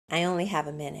I only have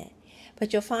a minute.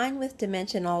 But you'll find with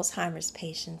dementia and Alzheimer's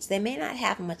patients, they may not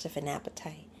have much of an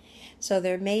appetite. So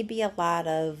there may be a lot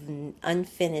of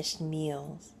unfinished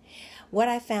meals. What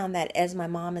I found that as my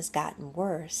mom has gotten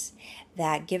worse,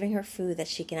 that giving her food that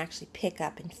she can actually pick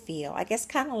up and feel, I guess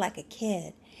kind of like a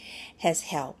kid, has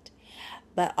helped.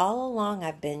 But all along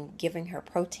I've been giving her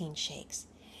protein shakes.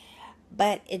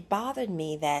 But it bothered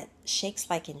me that shakes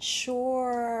like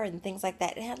Ensure and things like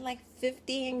that, it had like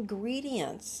 50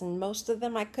 ingredients and most of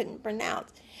them I couldn't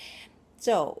pronounce.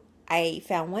 So I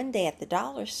found one day at the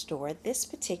dollar store this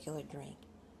particular drink.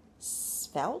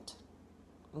 Svelte,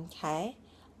 okay,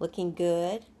 looking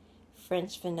good,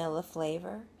 French vanilla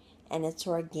flavor, and it's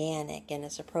organic and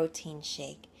it's a protein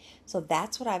shake. So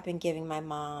that's what I've been giving my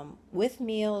mom with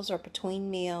meals or between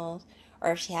meals,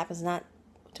 or if she happens not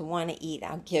to want to eat,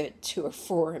 I'll give it to her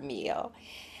for a meal.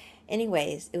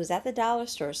 Anyways, it was at the dollar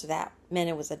store, so that meant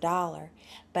it was $1.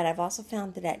 But I've also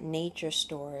found it at nature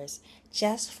stores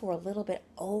just for a little bit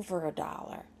over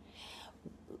 $1.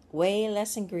 Way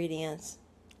less ingredients,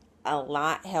 a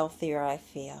lot healthier, I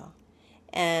feel.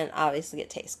 And obviously it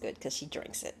tastes good because she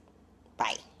drinks it.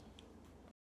 Bye.